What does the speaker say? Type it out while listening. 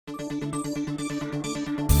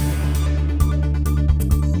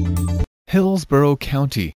Hillsborough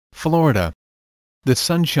County, Florida. The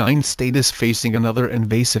Sunshine State is facing another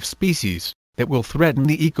invasive species that will threaten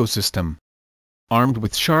the ecosystem. Armed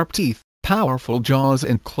with sharp teeth, powerful jaws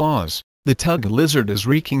and claws, the Tegu lizard is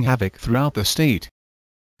wreaking havoc throughout the state.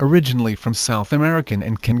 Originally from South America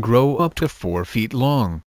and can grow up to 4 feet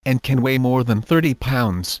long, and can weigh more than 30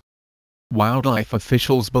 pounds. Wildlife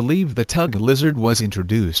officials believe the Tegu lizard was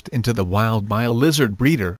introduced into the wild by a lizard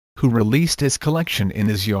breeder, who released his collection in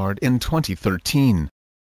his yard in 2013.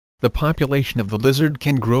 The population of the lizard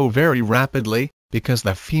can grow very rapidly, because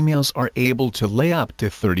the females are able to lay up to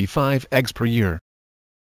 35 eggs per year.